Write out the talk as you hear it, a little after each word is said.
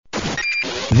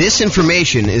This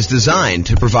information is designed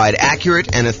to provide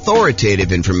accurate and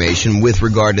authoritative information with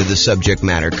regard to the subject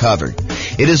matter covered.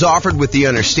 It is offered with the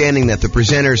understanding that the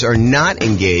presenters are not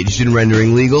engaged in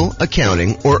rendering legal,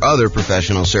 accounting, or other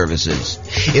professional services.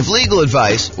 If legal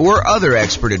advice or other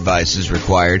expert advice is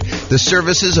required, the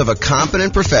services of a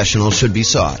competent professional should be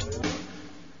sought.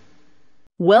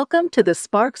 Welcome to the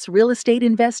Sparks Real Estate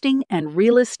Investing and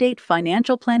Real Estate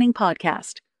Financial Planning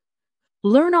Podcast.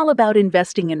 Learn all about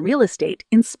investing in real estate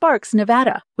in Sparks,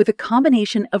 Nevada, with a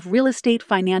combination of real estate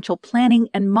financial planning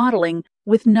and modeling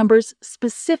with numbers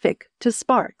specific to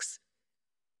Sparks.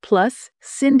 Plus,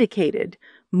 syndicated,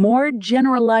 more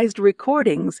generalized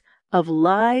recordings of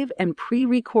live and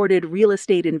pre-recorded real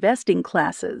estate investing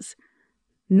classes.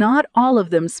 Not all of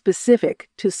them specific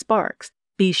to Sparks.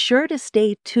 Be sure to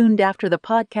stay tuned after the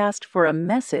podcast for a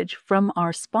message from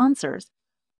our sponsors.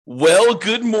 Well,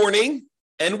 good morning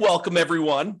and welcome,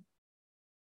 everyone.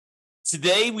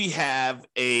 Today we have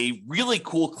a really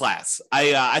cool class.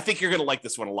 I think you're going to like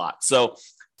this one a lot. So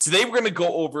today we're going to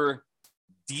go over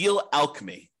Deal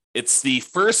Alchemy. It's the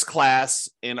first class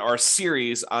in our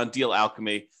series on Deal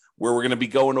Alchemy, where we're going to be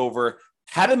going over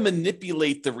how to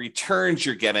manipulate the returns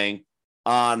you're getting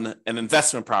on an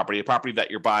investment property, a property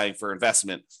that you're buying for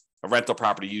investment, a rental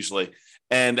property usually,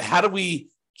 and how do we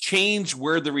change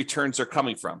where the returns are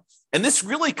coming from. And this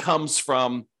really comes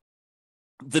from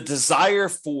the desire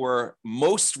for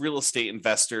most real estate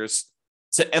investors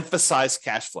to emphasize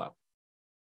cash flow.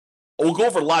 We'll go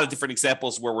over a lot of different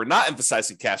examples where we're not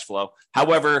emphasizing cash flow.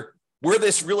 However, where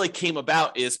this really came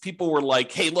about is people were like,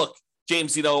 hey, look,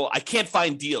 James, I can't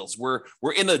find deals. We're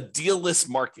in a deal-less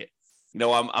market.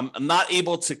 I'm not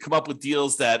able to come up with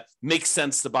deals that make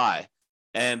sense to buy.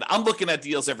 And I'm looking at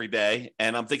deals every day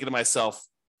and I'm thinking to myself,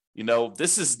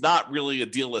 this is not really a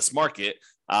deal-less market.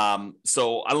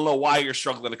 So I don't know why you're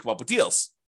struggling to come up with deals.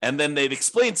 And then they'd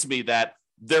explain to me that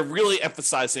they're really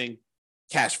emphasizing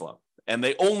cash flow and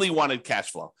they only wanted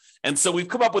cash flow. And so we've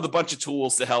come up with a bunch of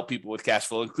tools to help people with cash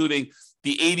flow, including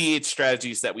the 88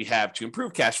 strategies that we have to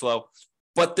improve cash flow.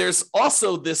 But there's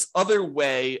also this other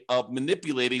way of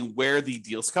manipulating where the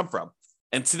deals come from.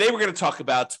 And today we're going to talk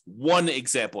about one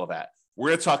example of that. We're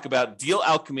going to talk about Deal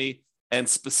Alchemy and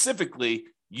specifically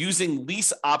using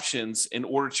lease options in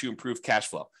order to improve cash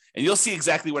flow. And you'll see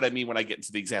exactly what I mean when I get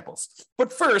into the examples.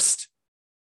 But first,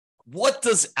 what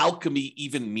does alchemy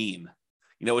even mean?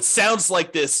 It sounds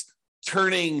like this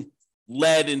turning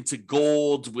lead into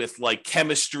gold with like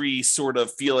chemistry sort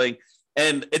of feeling.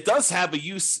 And it does have a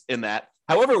use in that.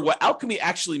 However, what alchemy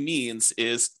actually means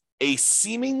is a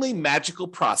seemingly magical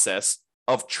process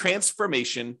of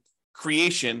transformation,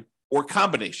 creation, or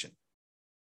combination.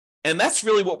 And that's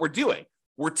really what we're doing.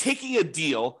 We're taking a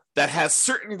deal that has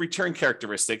certain return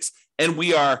characteristics, and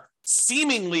we are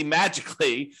seemingly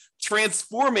magically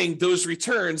transforming those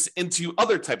returns into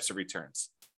other types of returns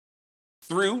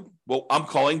through what I'm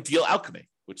calling deal alchemy,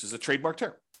 which is a trademark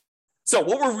term. So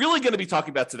what we're really going to be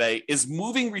talking about today is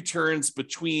moving returns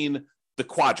between the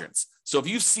quadrants. So if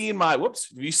you've seen my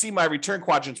return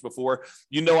quadrants before,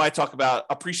 I talk about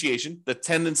appreciation, the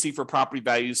tendency for property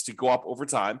values to go up over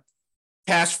time,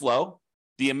 cash flow,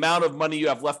 the amount of money you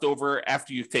have left over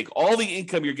after you take all the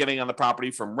income you're getting on the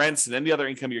property from rents and any other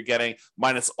income you're getting,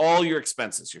 minus all your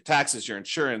expenses, your taxes, your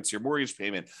insurance, your mortgage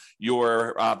payment,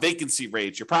 your vacancy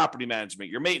rates, your property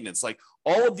management, your maintenance, like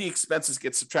all of the expenses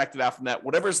get subtracted out from that.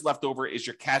 Whatever's left over is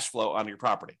your cash flow on your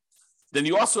property. Then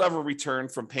you also have a return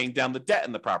from paying down the debt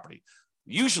in the property.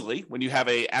 Usually when you have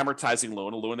a amortizing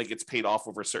loan, a loan that gets paid off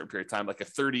over a certain period of time, like a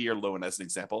 30-year loan as an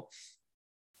example,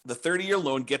 the 30-year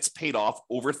loan gets paid off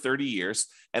over 30 years,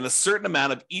 and a certain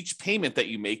amount of each payment that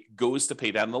you make goes to pay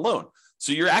down the loan.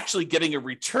 So you're actually getting a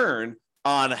return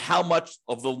on how much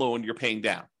of the loan you're paying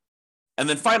down. And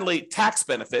then finally, tax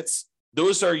benefits.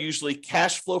 Those are usually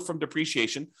cash flow from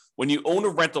depreciation. When you own a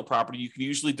rental property, you can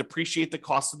usually depreciate the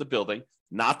cost of the building,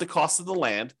 not the cost of the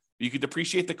land. You can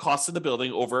depreciate the cost of the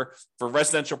building over, for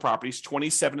residential properties,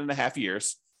 27 and a half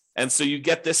years. And so you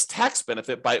get this tax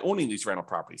benefit by owning these rental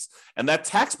properties. And that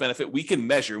tax benefit we can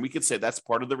measure, and we can say that's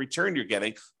part of the return you're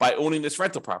getting by owning this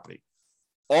rental property.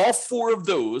 All four of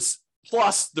those,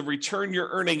 plus the return you're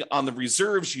earning on the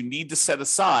reserves you need to set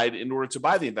aside in order to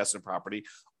buy the investment property,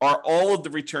 are all of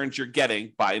the returns you're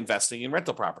getting by investing in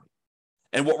rental property.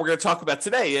 And what we're going to talk about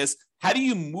today is how do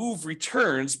you move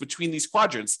returns between these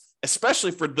quadrants,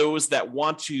 especially for those that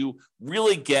want to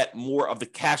really get more of the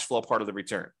cash flow part of the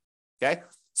return. Okay.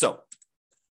 So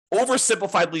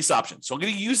oversimplified lease options. So I'm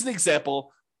going to use an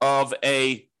example of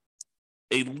a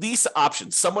lease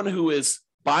option, someone who is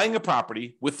buying a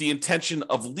property with the intention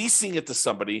of leasing it to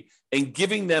somebody and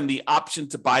giving them the option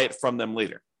to buy it from them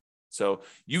later. So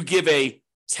you give a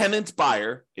tenant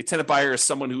buyer is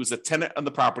someone who is a tenant on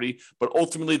the property, but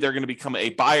ultimately they're going to become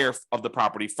a buyer of the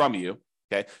property from you.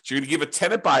 Okay. So you're going to give a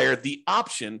tenant buyer the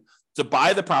option to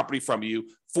buy the property from you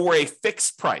for a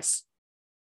fixed price.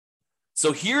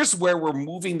 So here's where we're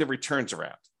moving the returns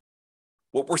around.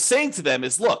 What we're saying to them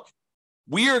is, look,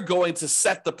 we are going to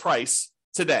set the price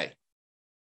today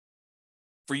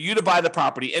for you to buy the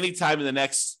property anytime in the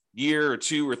next year or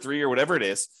 2 or 3 or whatever it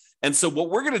is. And so what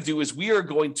we're going to do is we are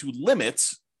going to limit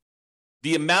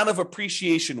the amount of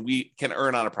appreciation we can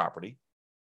earn on a property.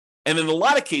 And in a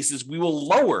lot of cases, we will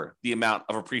lower the amount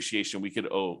of appreciation we could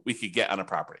get on a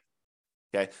property.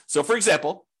 Okay. So for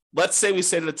example, let's say we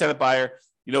say to the tenant buyer,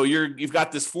 you've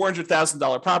got this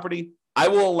 $400,000 property. I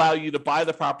will allow you to buy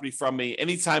the property from me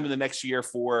anytime in the next year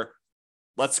for,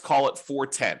 let's call it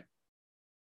 $410,000.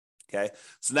 Okay.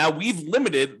 So now we've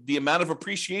limited the amount of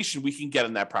appreciation we can get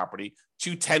on that property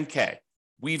to $10,000.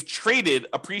 We've traded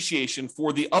appreciation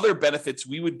for the other benefits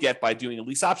we would get by doing a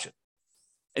lease option.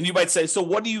 And you might say, so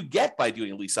what do you get by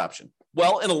doing a lease option?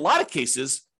 Well, in a lot of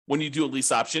cases, when you do a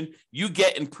lease option, you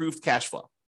get improved cash flow.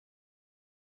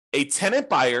 A tenant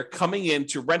buyer coming in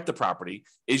to rent the property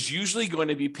is usually going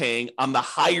to be paying on the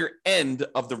higher end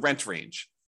of the rent range,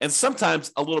 and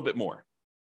sometimes a little bit more.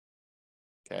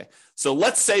 Okay. So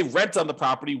let's say rent on the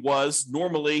property was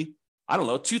normally,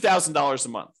 $2,000 a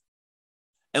month.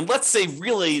 And let's say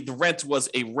really the rent was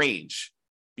a range,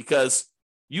 because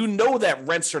that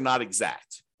rents are not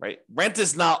exact, right? Rent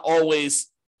is not always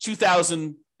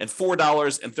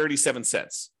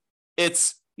 $2,004.37.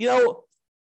 It's,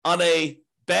 on a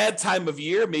bad time of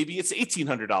year, maybe it's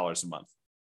 $1,800 a month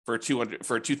for a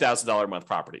 $2,000 a month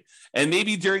property. And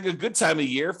maybe during a good time of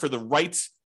year for the right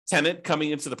tenant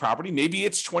coming into the property, maybe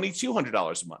it's $2,200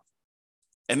 a month.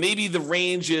 And maybe the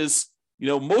range is,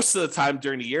 most of the time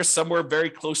during the year, somewhere very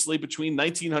closely between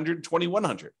 $1,900 and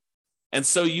 $2,100. And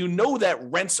so that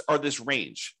rents are this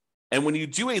range. And when you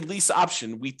do a lease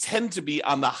option, we tend to be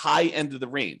on the high end of the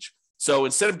range. So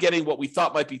instead of getting what we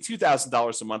thought might be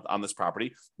 $2,000 a month on this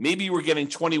property, maybe we're getting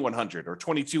 $2,100 or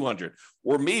 $2,200,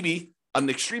 or maybe an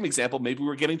extreme example, maybe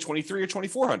we're getting $2,300 or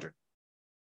 $2,400.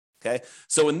 Okay.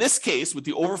 So in this case, with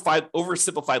the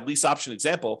oversimplified lease option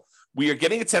example, we are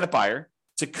getting a tenant buyer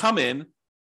to come in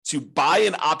to buy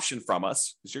an option from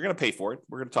us, because you're going to pay for it.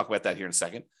 We're going to talk about that here in a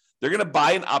second. They're going to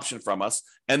buy an option from us,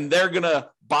 and they're going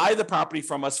to buy the property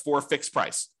from us for a fixed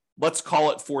price. Let's call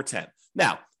it $410,000.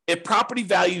 Now, if property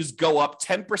values go up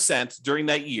 10% during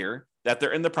that year that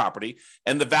they're in the property,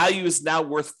 and the value is now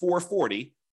worth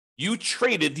 $440,000, you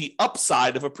traded the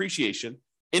upside of appreciation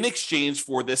in exchange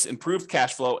for this improved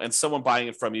cash flow and someone buying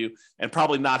it from you, and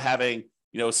probably not having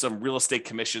some real estate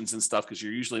commissions and stuff, because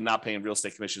you're usually not paying real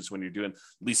estate commissions when you're doing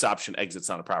lease option exits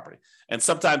on a property. And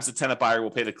sometimes the tenant buyer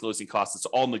will pay the closing costs. It's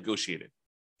all negotiated.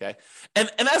 Okay.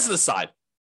 And as an aside,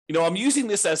 I'm using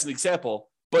this as an example,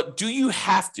 but do you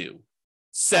have to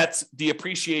set the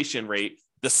appreciation rate,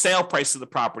 the sale price of the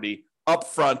property up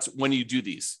front when you do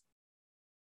these?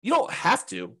 You don't have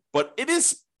to, but it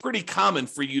is pretty common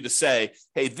for you to say,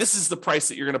 hey, this is the price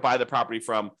that you're going to buy the property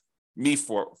from me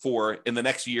for in the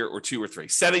next year or 2 or 3,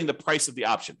 setting the price of the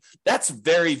option. That's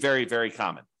very, very, very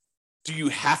common. Do you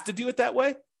have to do it that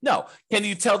way? No. Can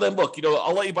you tell them, look,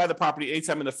 I'll let you buy the property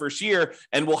anytime in the first year,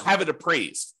 and we'll have it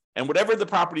appraised. And whatever the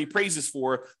property appraises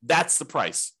for, that's the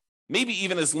price. Maybe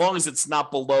even as long as it's not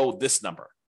below this number.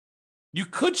 You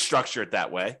could structure it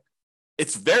that way.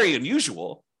 It's very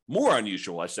unusual, more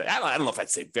unusual, I say. I don't know if I'd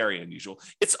say very unusual.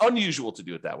 It's unusual to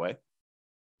do it that way.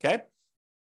 Okay.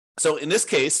 So in this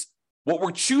case, what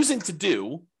we're choosing to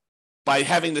do by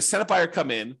having the tenant buyer come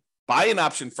in, buy an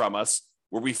option from us,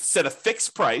 where we set a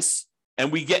fixed price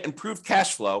and we get improved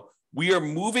cash flow, we are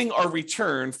moving our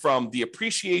return from the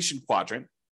appreciation quadrant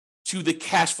to the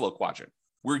cash flow quadrant.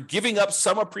 We're giving up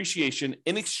some appreciation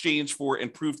in exchange for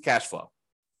improved cash flow.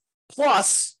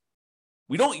 Plus,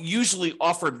 we don't usually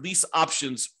offer lease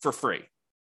options for free,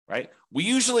 right? We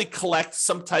usually collect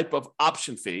some type of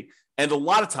option fee. And a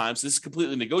lot of times, this is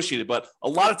completely negotiated, but a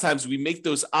lot of times we make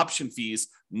those option fees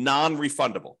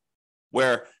non-refundable,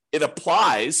 where it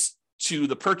applies to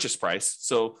the purchase price.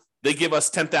 So they give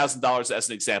us $10,000 as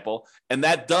an example, and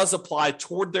that does apply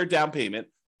toward their down payment,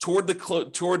 toward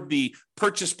the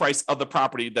purchase price of the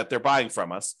property that they're buying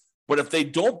from us. But if they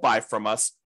don't buy from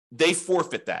us, they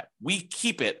forfeit that. We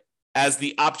keep it as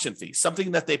the option fee,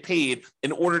 something that they paid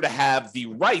in order to have the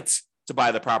right to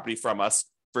buy the property from us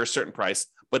for a certain price,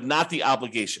 but not the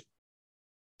obligation.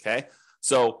 Okay.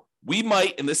 So we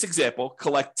might, in this example,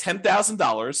 collect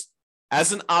 $10,000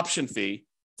 as an option fee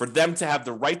for them to have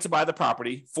the right to buy the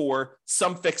property for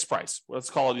some fixed price. Let's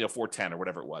call it, 410 or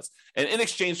whatever it was. And in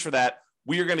exchange for that,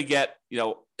 we are going to get,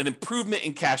 an improvement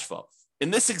in cash flow. In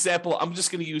this example, I'm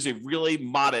just going to use a really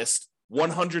modest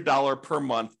 $100 per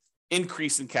month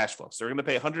increase in cash flow. So we're going to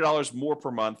pay $100 more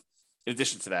per month in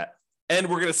addition to that.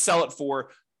 And we're going to sell it for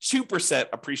 2%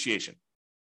 appreciation.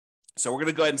 So we're going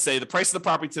to go ahead and say the price of the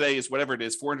property today is whatever it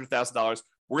is, $400,000.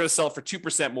 We're going to sell it for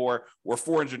 2% more, or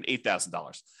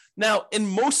 $408,000. Now, in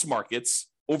most markets,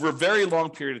 over a very long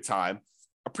period of time,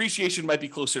 appreciation might be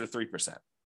closer to 3%.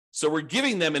 So we're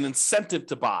giving them an incentive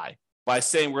to buy by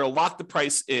saying we're going to lock the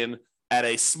price in at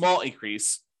a small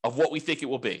increase of what we think it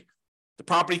will be. The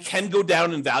property can go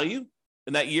down in value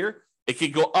in that year. It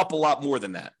could go up a lot more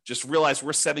than that. Just realize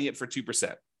we're setting it for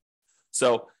 2%.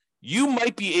 So you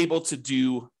might be able to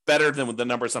do better than the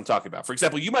numbers I'm talking about. For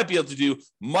example, you might be able to do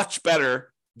much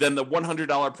better than the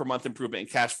 $100 per month improvement in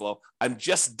cash flow. I'm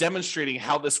just demonstrating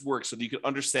how this works so that you can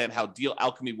understand how Deal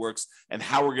Alchemy works and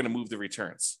how we're going to move the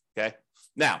returns. Okay.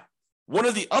 Now, one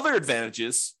of the other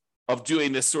advantages of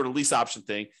doing this sort of lease option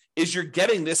thing is you're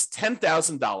getting this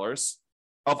 $10,000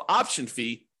 of option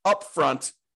fee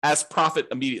upfront as profit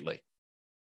immediately.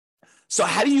 So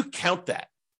how do you count that?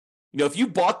 If you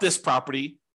bought this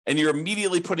property and you're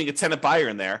immediately putting a tenant buyer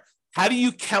in there, how do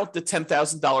you count the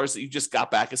 $10,000 that you just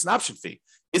got back as an option fee?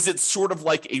 Is it sort of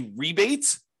like a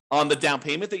rebate on the down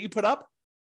payment that you put up?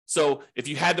 So if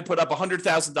you had to put up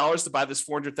 $100,000 to buy this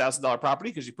 $400,000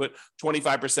 property because you put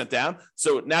 25% down,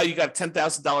 so now you got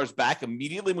 $10,000 back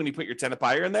immediately when you put your tenant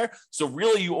buyer in there. So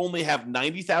really you only have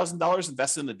 $90,000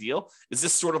 invested in the deal. Is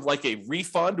this sort of like a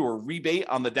refund or a rebate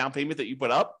on the down payment that you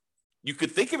put up? You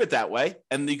could think of it that way,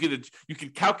 and you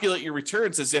could calculate your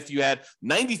returns as if you had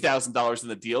 $90,000 in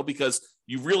the deal because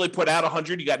you really put out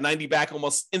 100, you got 90 back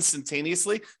almost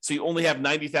instantaneously. So you only have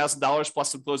 $90,000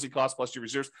 plus some closing costs plus your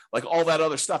reserves, like all that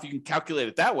other stuff. You can calculate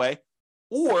it that way,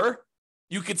 or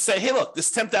you could say, "Hey, look, this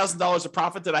 $10,000 of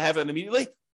profit that I have immediately,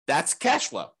 that's cash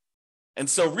flow." And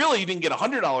so really, you didn't get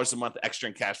 $100 a month extra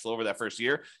in cash flow over that first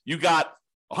year. You got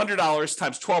 $100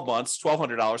 times 12 months,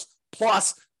 $1,200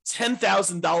 plus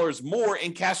 $10,000 more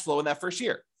in cash flow in that first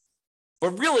year.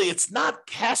 But really, it's not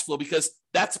cash flow because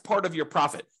that's part of your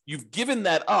profit. You've given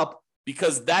that up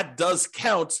because that does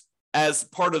count as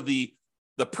part of the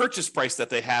purchase price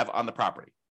that they have on the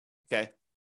property. Okay.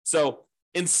 So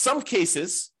in some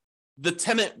cases, the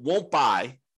tenant won't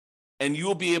buy and you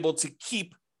will be able to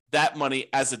keep that money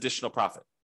as additional profit.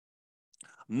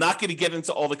 I'm not going to get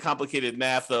into all the complicated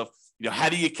math of, how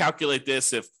do you calculate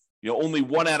this if only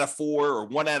 1 out of 4 or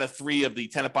 1 out of 3 of the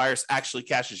tenant buyers actually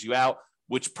cashes you out,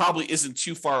 which probably isn't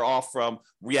too far off from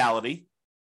reality,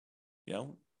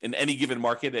 in any given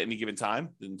market at any given time,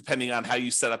 and depending on how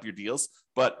you set up your deals.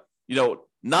 But,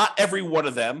 not every one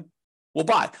of them will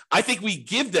buy. I think we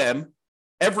give them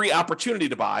every opportunity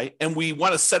to buy, and we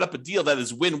want to set up a deal that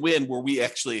is win-win where we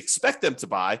actually expect them to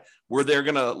buy, where they're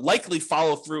going to likely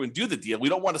follow through and do the deal. We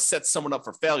don't want to set someone up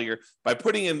for failure by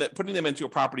putting them into a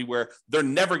property where they're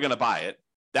never going to buy it.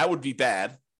 That would be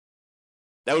bad.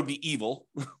 That would be evil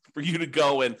for you to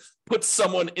go and put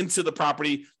someone into the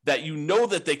property that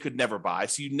that they could never buy.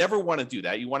 So you never want to do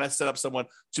that. You want to set up someone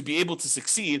to be able to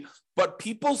succeed, but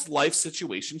people's life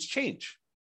situations change.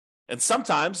 And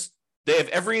sometimes they have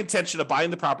every intention of buying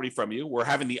the property from you or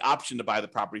having the option to buy the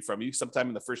property from you sometime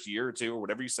in the first year or two or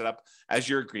whatever you set up as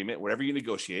your agreement, whatever you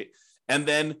negotiate. And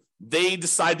then they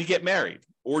decide to get married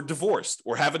or divorced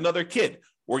or have another kid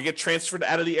or get transferred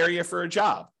out of the area for a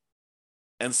job.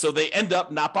 And so they end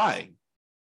up not buying.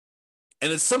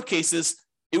 And in some cases,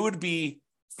 it would be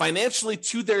financially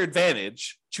to their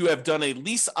advantage to have done a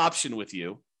lease option with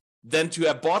you than to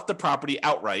have bought the property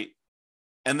outright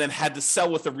and then had to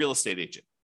sell with a real estate agent.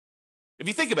 If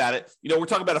you think about it, we're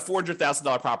talking about a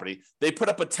 $400,000 property. They put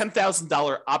up a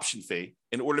 $10,000 option fee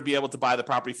in order to be able to buy the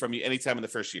property from you anytime in the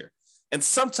first year. And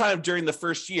sometime during the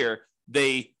first year,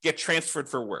 they get transferred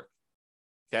for work.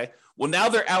 Okay. Well, now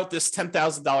they're out this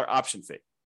 $10,000 option fee.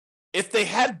 If they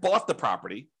had bought the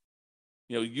property,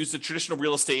 used a traditional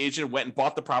real estate agent, went and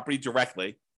bought the property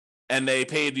directly, and they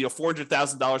paid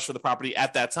 $400,000 for the property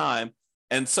at that time,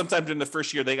 and sometime during the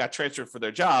first year they got transferred for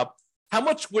their job, how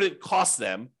much would it cost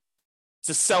them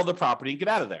to sell the property and get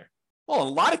out of there? Well, in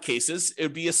a lot of cases, it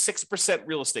would be a 6%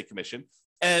 real estate commission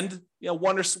and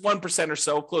 1% or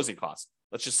so closing costs.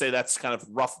 Let's just say that's kind of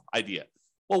a rough idea.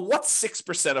 Well, what's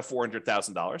 6% of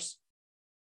 $400,000?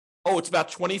 Oh, it's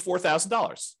about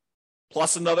 $24,000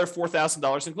 plus another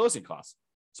 $4,000 in closing costs.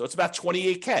 So it's about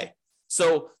 $28K.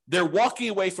 So they're walking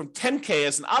away from $10K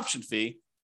as an option fee.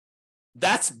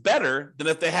 That's better than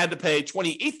if they had to pay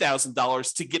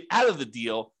 $28,000 to get out of the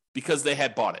deal because they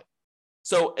had bought it.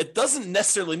 So it doesn't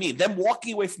necessarily mean them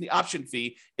walking away from the option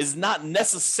fee is not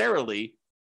necessarily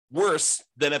worse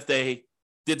than if they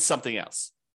did something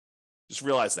else. Just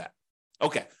realize that.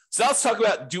 Okay, so now let's talk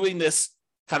about doing this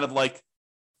kind of like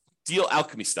deal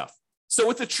alchemy stuff. So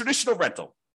with the traditional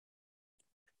rental,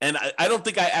 and I don't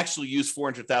think I actually use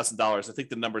 $400,000. I think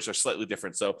the numbers are slightly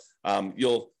different. So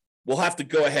we'll have to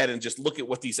go ahead and just look at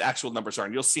what these actual numbers are,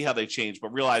 and you'll see how they change.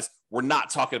 But realize we're not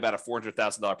talking about a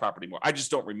 $400,000 property anymore. I just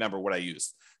don't remember what I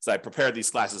used. So I prepared these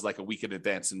classes like a week in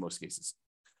advance in most cases.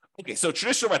 Okay, so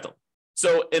traditional rental.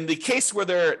 So in the case where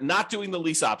they're not doing the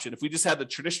lease option, if we just had the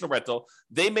traditional rental,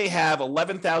 they may have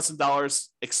 $11,000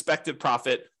 expected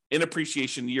profit in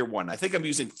appreciation year one. I think I'm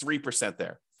using 3%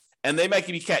 there. And they might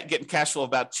be getting cash flow of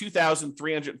about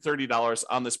 $2,330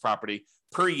 on this property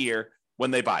per year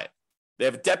when they buy it. They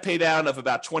have a debt pay down of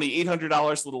about $2,800,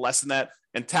 a little less than that,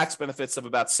 and tax benefits of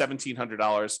about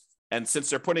 $1,700. And since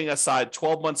they're putting aside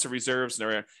 12 months of reserves and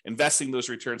they're investing those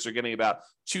returns, they're getting about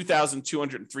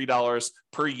 $2,203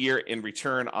 per year in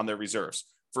return on their reserves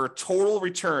for a total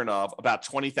return of about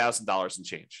 $20,000 and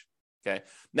change. Okay.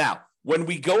 Now, when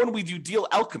we go and we do deal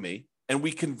alchemy and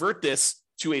we convert this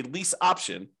to a lease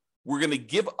option, we're going to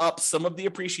give up some of the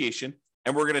appreciation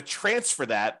and we're going to transfer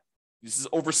that. This is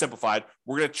oversimplified.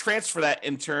 We're going to transfer that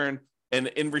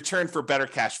in return for better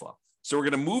cash flow. So we're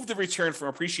going to move the return from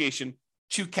appreciation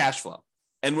to cash flow.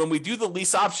 And when we do the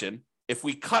lease option, if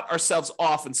we cut ourselves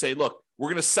off and say, look, we're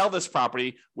going to sell this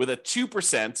property with a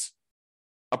 2%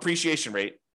 appreciation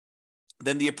rate,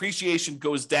 then the appreciation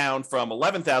goes down from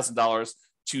 $11,000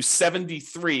 to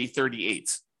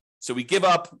 $73,338. So we give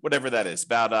up whatever that is,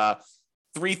 about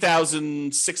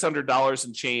 $3,600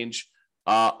 and change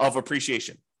of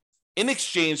appreciation. In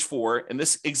exchange for, in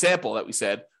this example that we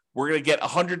said, we're going to get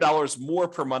 $100 more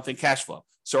per month in cash flow.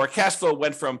 So our cash flow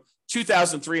went from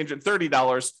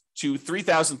 $2,330 to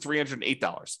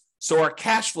 $3,308. So our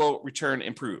cash flow return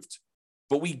improved,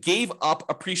 but we gave up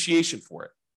appreciation for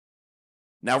it.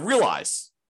 Now realize,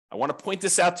 I want to point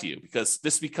this out to you because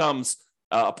this becomes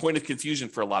a point of confusion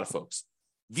for a lot of folks.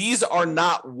 These are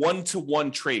not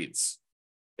one-to-one trades.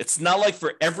 It's not like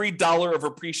for every dollar of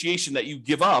appreciation that you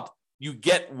give up, you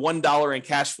get $1 in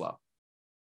cash flow.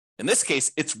 In this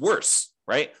case, it's worse,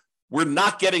 right? We're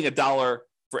not getting $1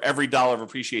 for every dollar of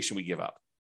appreciation we give up.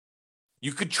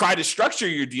 You could try to structure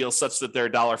your deal such that they're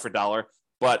dollar for dollar,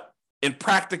 but in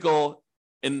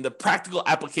the practical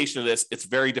application of this, it's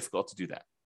very difficult to do that.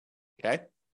 Okay.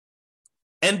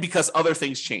 And because other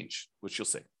things change, which you'll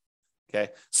see.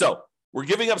 Okay. So we're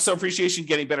giving up some appreciation,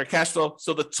 getting better cash flow.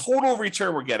 So the total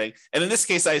return we're getting, and in this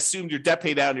case, I assumed your debt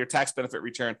pay down and your tax benefit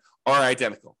return are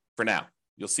identical for now.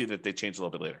 You'll see that they change a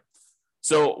little bit later.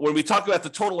 So when we talk about the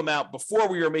total amount, before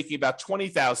we were making about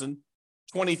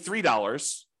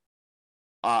 $20,023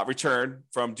 return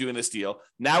from doing this deal.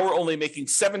 Now we're only making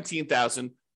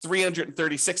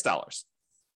 $17,336.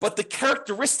 But the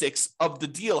characteristics of the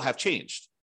deal have changed.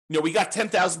 You know, we got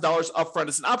 $10,000 upfront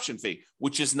as an option fee,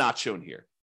 which is not shown here.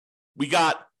 We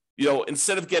got,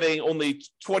 instead of getting only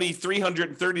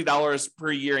 $2,330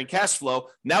 per year in cash flow,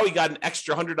 now we got an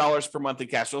extra $100 per month in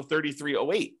cash flow,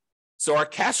 $3,308. So our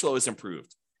cash flow is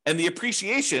improved. And the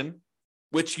appreciation,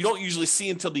 which you don't usually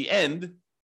see until the end,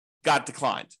 got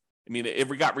declined. I mean,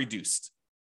 it got reduced.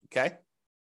 Okay?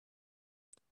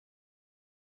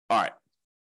 All right.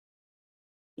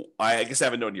 I guess I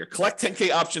have a note here. Collect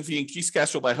 $10K option fee, increase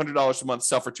cash flow by $100 a month,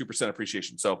 sell for 2%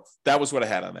 appreciation. So that was what I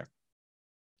had on there.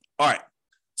 All right.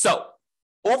 So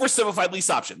oversimplified lease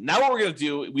option. Now what we're going to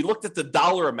do, we looked at the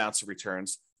dollar amounts of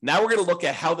returns. Now we're going to look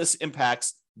at how this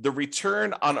impacts the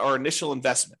return on our initial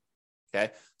investment.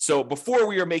 Okay. So before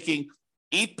we were making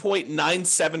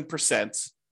 8.97%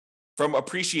 from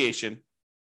appreciation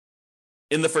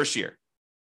in the first year.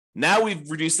 Now we've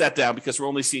reduced that down because we're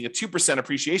only seeing a 2%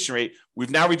 appreciation rate. We've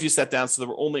now reduced that down so that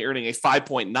we're only earning a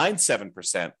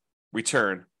 5.97%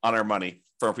 return on our money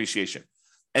from appreciation.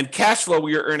 And cash flow,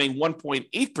 we are earning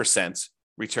 1.8%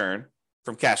 return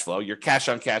from cash flow, your cash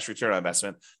on cash return on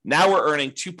investment. Now we're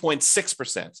earning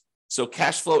 2.6%. So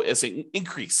cash flow is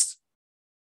increased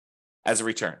as a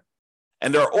return.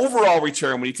 And our overall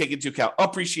return, when you take into account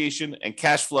appreciation and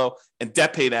cash flow and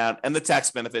debt pay down and the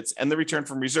tax benefits and the return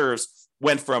from reserves,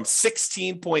 went from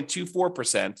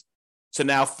 16.24% to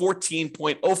now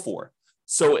 14.04%.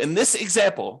 So in this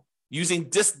example, using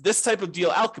this type of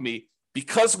deal alchemy,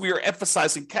 because we are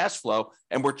emphasizing cash flow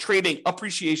and we're trading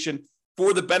appreciation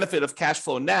for the benefit of cash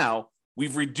flow now,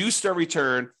 we've reduced our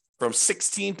return from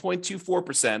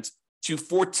 16.24% to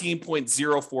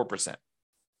 14.04%.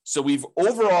 So we've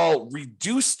overall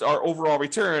reduced our overall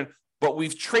return, but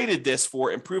we've traded this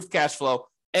for improved cash flow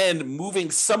and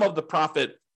moving some of the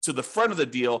profit to the front of the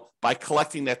deal by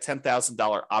collecting that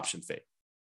 $10,000 option fee.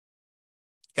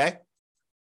 Okay?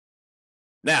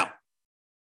 Now,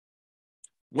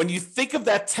 when you think of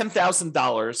that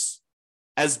 $10,000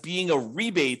 as being a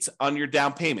rebate on your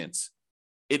down payment,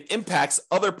 it impacts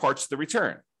other parts of the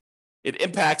return. It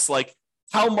impacts like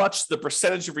how much the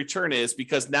percentage of return is,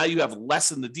 because now you have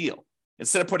less in the deal.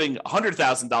 Instead of putting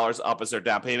 $100,000 up as our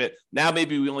down payment, now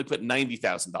maybe we only put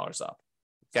 $90,000 up.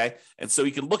 Okay. And so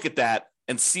you can look at that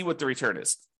and see what the return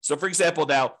is. So for example,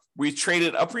 now we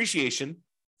traded appreciation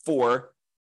for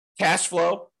cash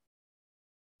flow,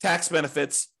 tax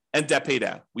benefits, and debt pay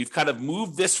down. We've kind of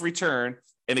moved this return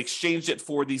and exchanged it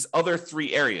for these other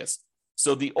three areas.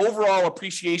 So the overall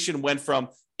appreciation went from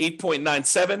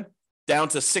 8.97 down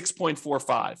to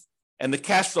 6.45. And the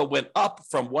cash flow went up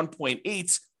from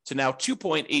 1.8 to now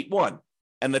 2.81.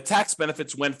 And the tax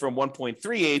benefits went from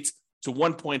 1.38 to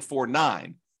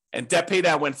 1.49. And debt pay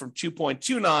down went from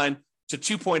 2.29 to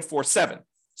 2.47.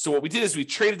 So what we did is we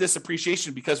traded this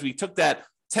appreciation because we took that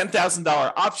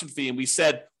 $10,000 option fee and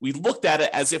we looked at it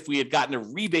as if we had gotten a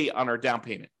rebate on our down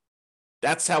payment.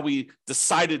 That's how we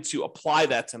decided to apply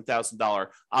that $10,000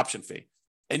 option fee.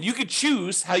 And you could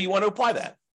choose how you want to apply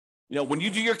that. You know, when you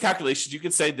do your calculations, you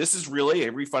could say, this is really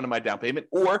a refund of my down payment,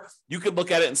 or you could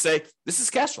look at it and say, this is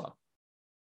cash flow,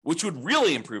 which would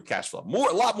really improve cash flow,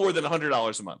 a lot more than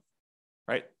 $100 a month,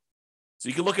 right? So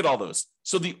you can look at all those.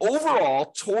 So the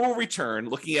overall total return,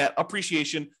 looking at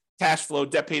appreciation, cash flow,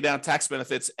 debt pay down, tax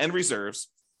benefits, and reserves,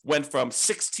 went from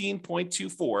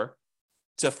 16.24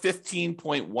 to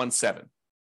 15.17.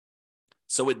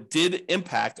 So it did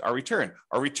impact our return.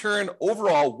 Our return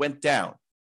overall went down.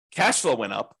 Cash flow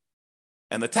went up,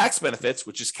 and the tax benefits,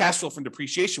 which is cash flow from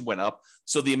depreciation, went up.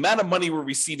 So the amount of money we're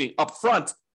receiving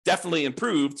upfront definitely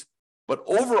improved, but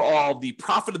overall, the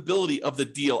profitability of the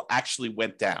deal actually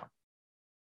went down.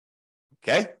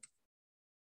 Okay?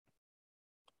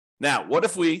 Now, what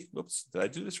if we, did I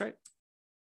do this right?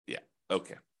 Yeah,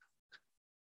 okay.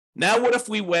 Now, what if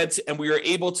we went and we were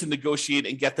able to negotiate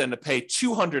and get them to pay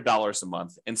 $200 a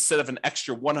month instead of an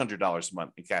extra $100 a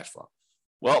month in cash flow?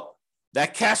 Well,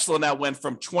 that cash flow now went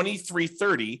from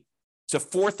 $2,330 to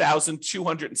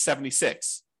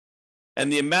 $4,276. And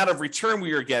the amount of return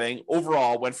we were getting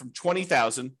overall went from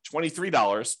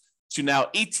 $23 to now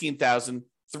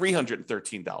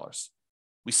 $18,313.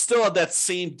 We still had that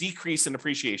same decrease in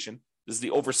appreciation. This is the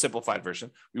oversimplified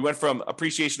version. We went from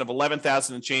appreciation of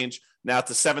 $11,000 and change now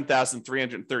to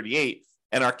 $7,338.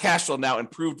 And our cash flow now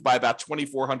improved by about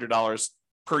 $2,400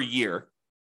 per year,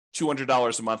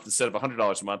 $200 a month instead of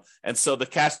 $100 a month. And so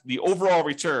the overall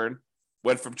return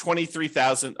went from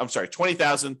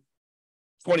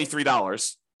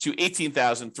 $20,023 to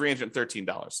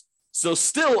 $18,313. So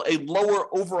still a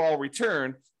lower overall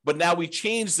return, but now we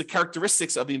changed the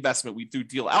characteristics of the investment we through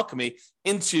Deal Alchemy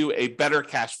into a better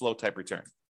cash flow type return.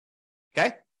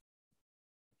 Okay?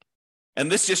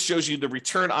 And this just shows you the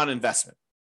return on investment.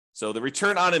 So the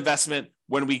return on investment,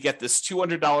 when we get this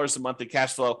 $200 a month in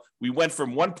cash flow, we went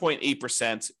from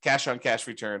 1.8% cash on cash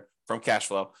return from cash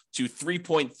flow to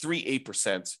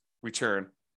 3.38% return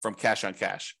from cash on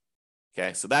cash.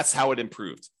 Okay, so that's how it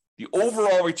improved. The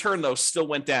overall return, though, still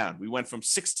went down. We went from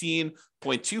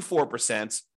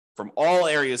 16.24% from all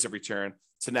areas of return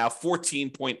to now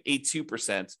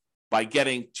 14.82% by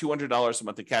getting $200 a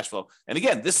month in cash flow. And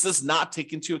again, this does not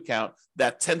take into account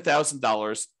that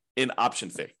 $10,000 in option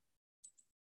fee.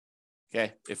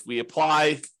 Okay, if we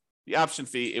apply the option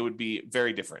fee, it would be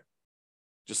very different,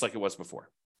 just like it was before.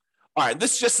 All right,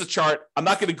 this is just a chart. I'm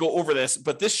not going to go over this,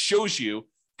 but this shows you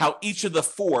how each of the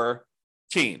four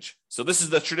change. So this is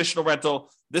the traditional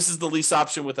rental. This is the lease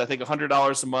option with, I think,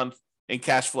 $100 a month in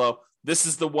cash flow. This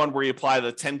is the one where you apply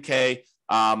the $10K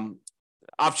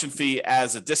option fee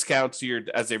as a discount to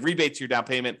as a rebate to your down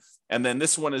payment. And then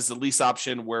this one is the lease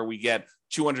option where we get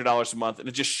 $200 a month. And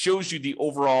it just shows you the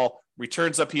overall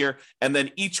returns up here. And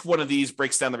then each one of these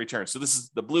breaks down the return. So this is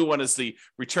the blue one is the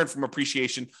return from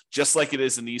appreciation, just like it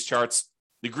is in these charts.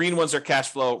 The green ones are cash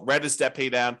flow. Red is debt pay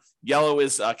down. Yellow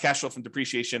is cash flow from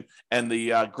depreciation. And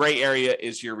the gray area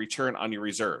is your return on your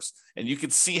reserves. And you can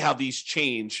see how these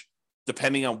change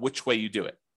depending on which way you do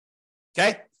it.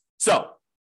 Okay? So,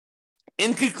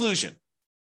 in conclusion,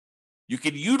 you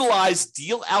can utilize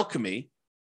Deal Alchemy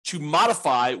to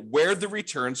modify where the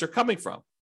returns are coming from.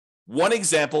 One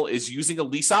example is using a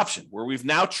lease option, where we've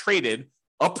now traded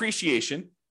appreciation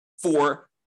for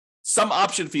some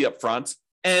option fee up front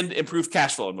and improved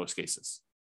cash flow in most cases.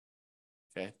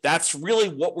 Okay, that's really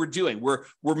what we're doing. We're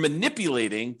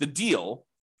manipulating the deal.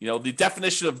 You know, the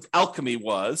definition of alchemy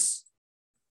was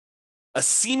a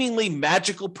seemingly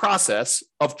magical process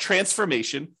of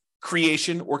transformation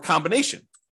creation, or combination.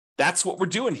 That's what we're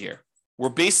doing here. We're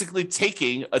basically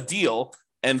taking a deal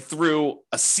and through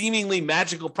a seemingly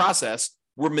magical process,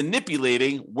 we're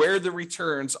manipulating where the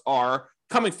returns are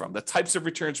coming from, the types of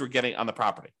returns we're getting on the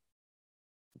property.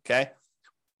 Okay?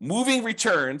 Moving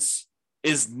returns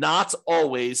is not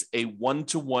always a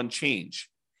one-to-one change.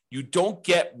 You don't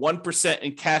get 1%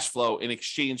 in cash flow in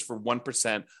exchange for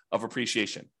 1% of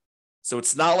appreciation. So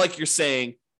it's not like you're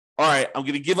saying, all right, I'm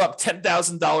going to give up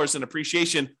 $10,000 in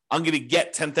appreciation. I'm going to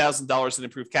get $10,000 in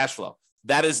improved cash flow.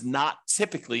 That is not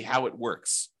typically how it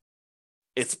works.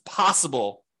 It's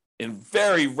possible in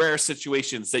very rare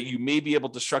situations that you may be able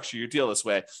to structure your deal this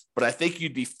way, but I think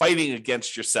you'd be fighting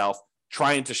against yourself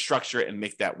trying to structure it and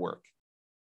make that work.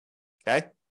 Okay?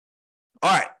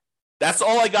 All right. That's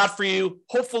all I got for you.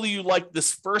 Hopefully you liked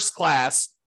this first class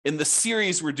in the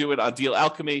series we're doing on Deal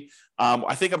Alchemy.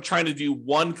 I think I'm trying to do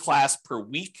one class per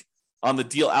week on the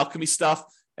Deal Alchemy stuff.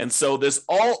 And so there's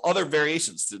all other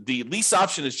variations. The lease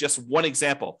option is just one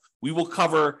example. We will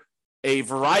cover a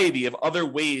variety of other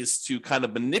ways to kind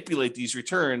of manipulate these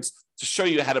returns to show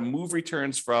you how to move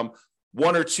returns from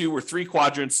 1 or 2 or 3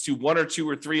 quadrants to 1 or 2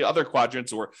 or 3 other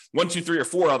quadrants, or 1, 2, 3 or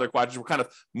 4 other quadrants. We're kind of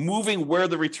moving where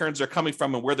the returns are coming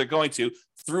from and where they're going to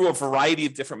through a variety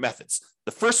of different methods.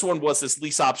 The first one was this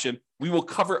lease option. We will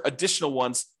cover additional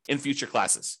ones in future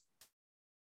classes.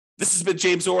 This has been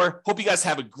James Orr. Hope you guys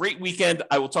have a great weekend.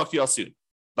 I will talk to you all soon.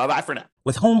 Bye-bye for now.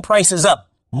 With home prices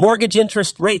up, mortgage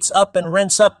interest rates up and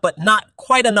rents up, but not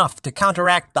quite enough to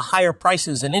counteract the higher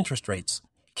prices and interest rates,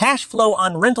 cash flow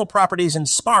on rental properties in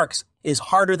Sparks is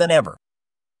harder than ever.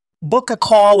 Book a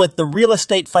call with the Real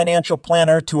Estate Financial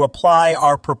Planner to apply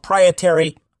our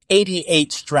proprietary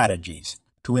 88 strategies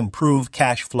to improve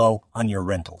cash flow on your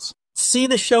rentals. See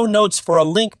the show notes for a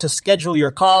link to schedule your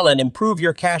call and improve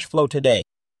your cash flow today.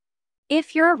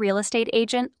 If you're a real estate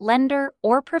agent, lender,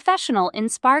 or professional in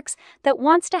Sparks that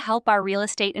wants to help our real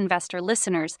estate investor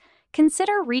listeners,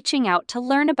 consider reaching out to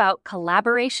learn about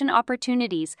collaboration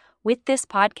opportunities with this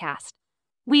podcast.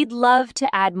 We'd love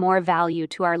to add more value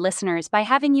to our listeners by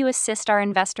having you assist our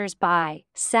investors buy,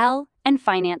 sell, and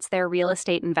finance their real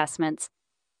estate investments.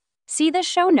 See the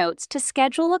show notes to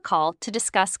schedule a call to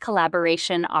discuss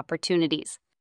collaboration opportunities.